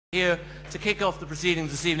Here to kick off the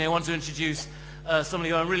proceedings this evening, I want to introduce somebody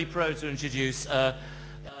who I'm really proud to introduce.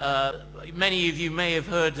 Many of you may have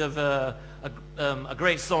heard of a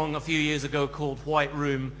great song a few years ago called White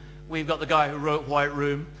Room. We've got the guy who wrote White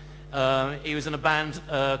Room. He was in a band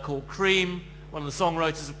called Cream, one of the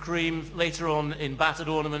songwriters of Cream, later on in Battered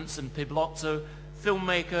Ornaments and Piblotto,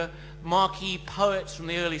 filmmaker, marquee poet from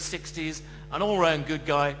the early 60s, an all-round good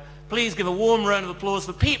guy. Please give a warm round of applause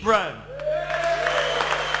for Pete Brown.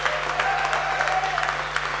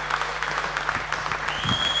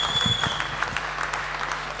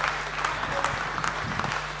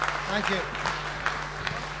 Thank you.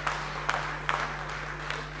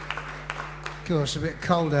 Of course, a bit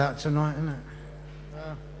cold out tonight, isn't it?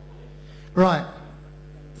 Right.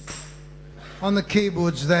 On the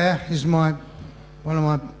keyboards there is one of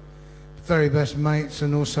my very best mates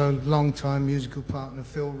and also long-time musical partner,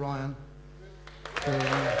 Phil Ryan.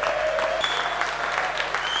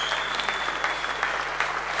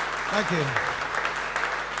 Thank you.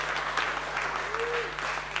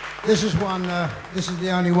 This is one. This is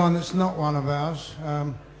the only one that's not one of ours.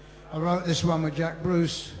 I wrote this one with Jack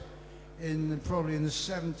Bruce probably in the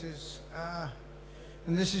 70s,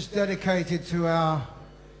 and this is dedicated to our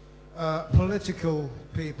political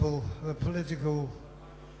people, the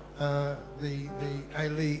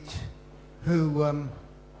elite, who,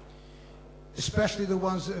 especially the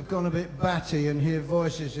ones that have gone a bit batty and hear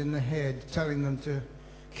voices in the head telling them to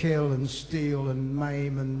kill and steal and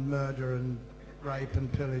maim and murder and rape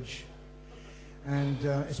and pillage. And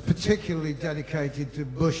it's particularly dedicated to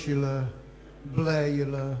Bushula,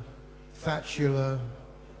 Blairula, Thatchula,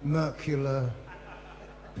 Mercula,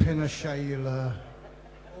 Pinochetula,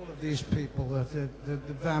 all of these people, the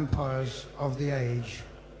vampires of the age.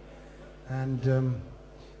 And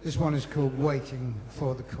this one is called Waiting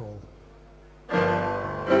for the Call.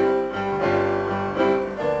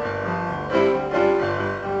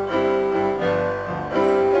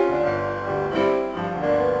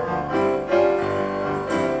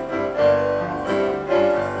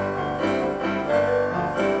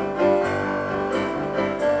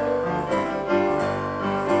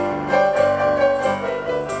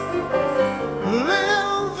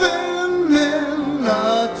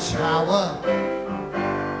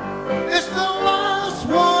 It's the last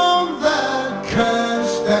one that can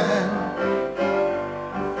stand.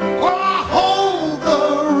 Well, I hold the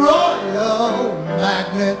royal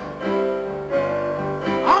magnet.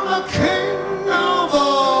 I'm the king of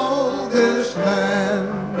all this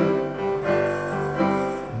land,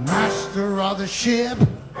 master of the ship,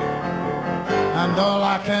 and all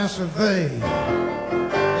I can survey.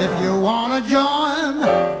 If you wanna join,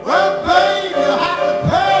 well, babe, you have to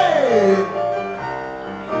pay.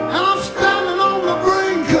 And I'm standing on the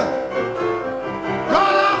brink,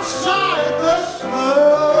 right outside the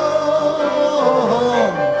snow.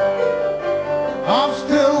 I'm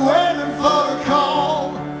still waiting for the call,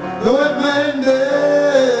 though it may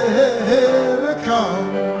never come.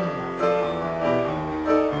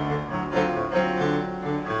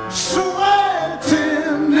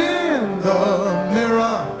 Sweating in the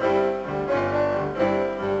mirror,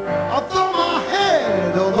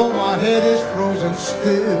 although my head is frozen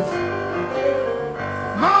stiff.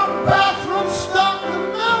 My bathroom stuck to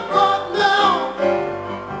melt right now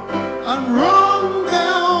and run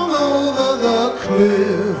down over the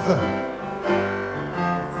cliff.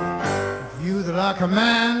 You that I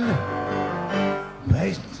command,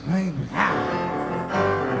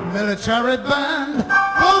 military band,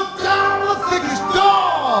 broke down the thickest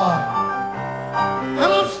door,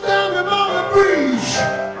 and I'm standing on the breach.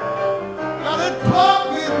 Got it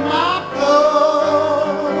plugged in my phone.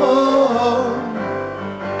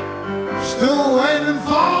 Still waiting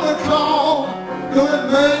for the call, though it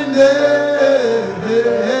may never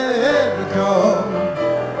come.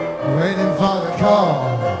 Waiting for the call.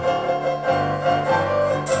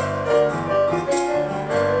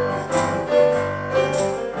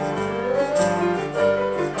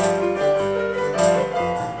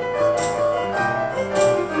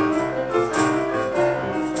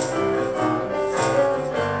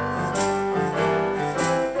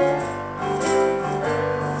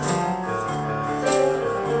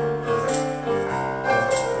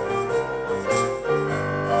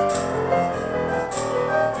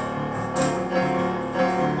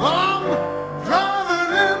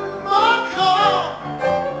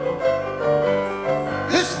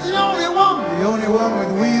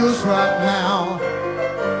 Right now,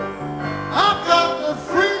 I've got the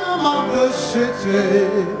freedom of the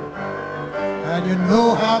city, and you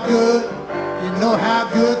know how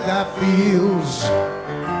good that feels.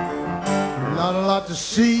 Not a lot to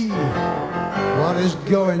see, what is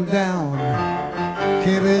going down.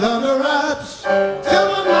 Keep it under wraps till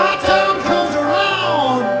the night time comes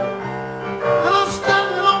around. And I'm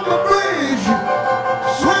standing on the bridge,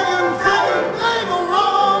 swinging from the naval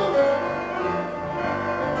wrong.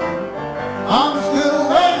 I'm still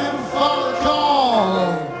waiting for the call,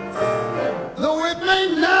 though it may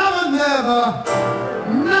never, never,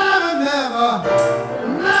 never, never,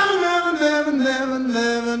 never, never, never,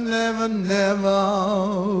 never, never, never.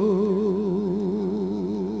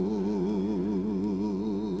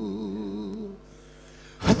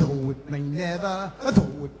 Though it may never,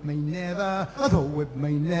 though it may never, though it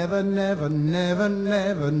may never, never, never,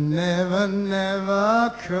 never, never,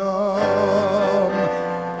 never come.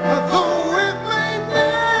 Though